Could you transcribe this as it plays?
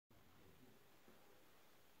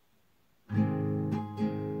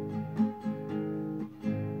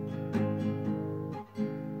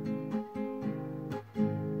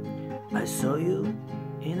saw you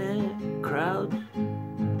in a crowd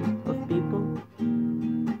of people.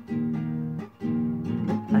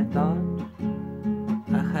 I thought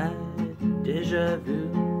I had deja vu.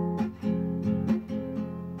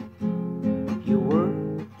 You were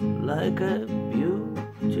like a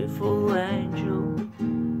beautiful angel.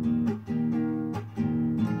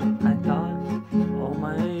 I thought all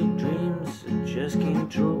my dreams just came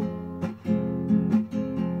true.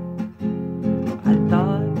 I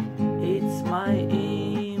thought it's my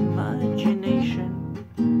imagination.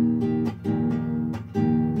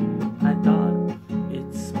 I thought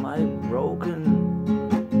it's my broken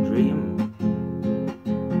dream.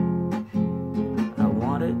 I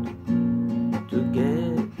wanted to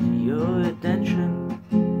get your attention.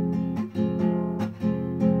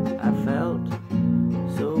 I felt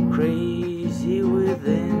so crazy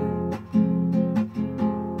within.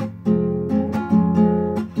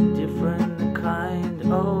 Different kind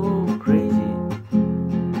of crazy.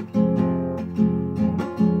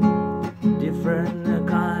 Different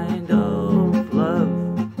kind of love.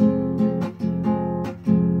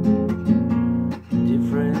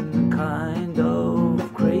 Different kind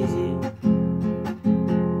of crazy.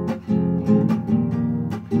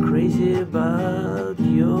 Crazy about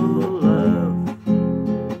your love.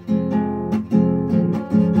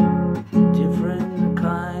 Different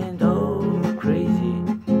kind of crazy.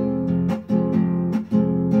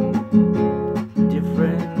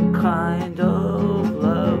 Different kind of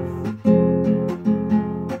love.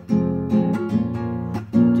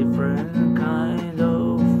 Different kind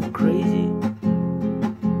of crazy.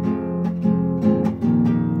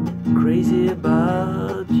 Crazy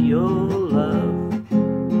about your love.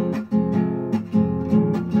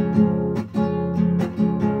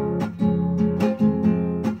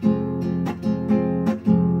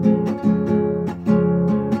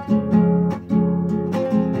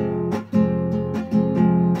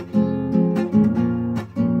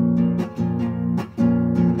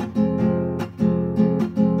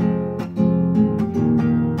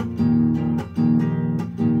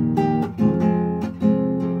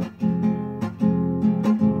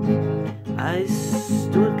 I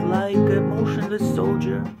stood like a motionless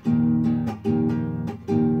soldier,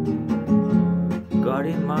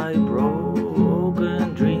 guarding my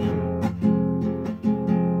broken dream.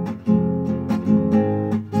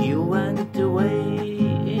 You went away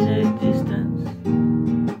in a distance.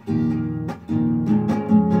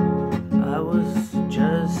 I was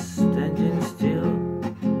just standing still.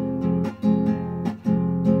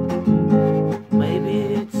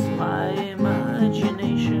 Maybe it's my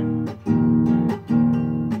imagination.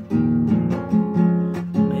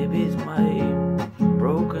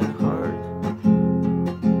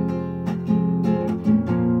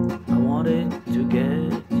 To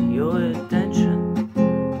get your attention,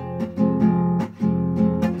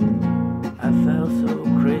 I felt so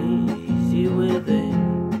crazy within.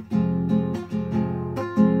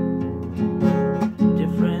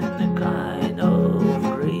 Different kind of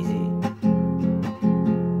crazy.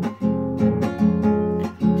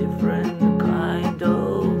 Different kind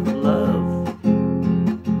of love.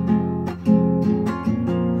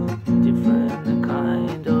 Different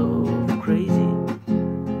kind of crazy.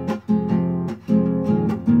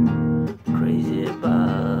 Crazy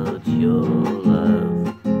about your love.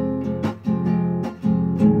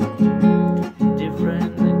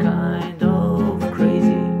 Different kind of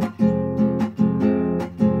crazy.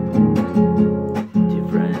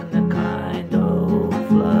 Different kind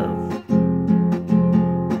of love.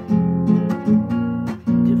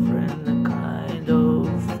 Different kind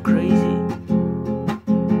of crazy.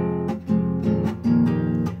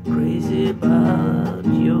 Crazy about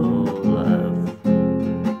your love.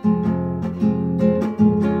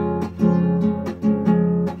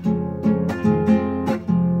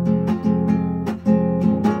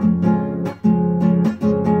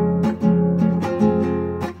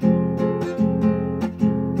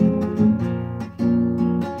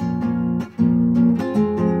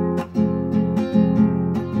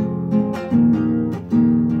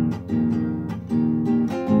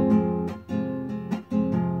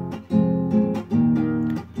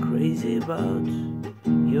 Crazy about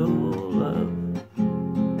your love.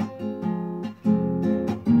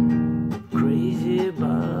 Crazy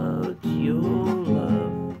about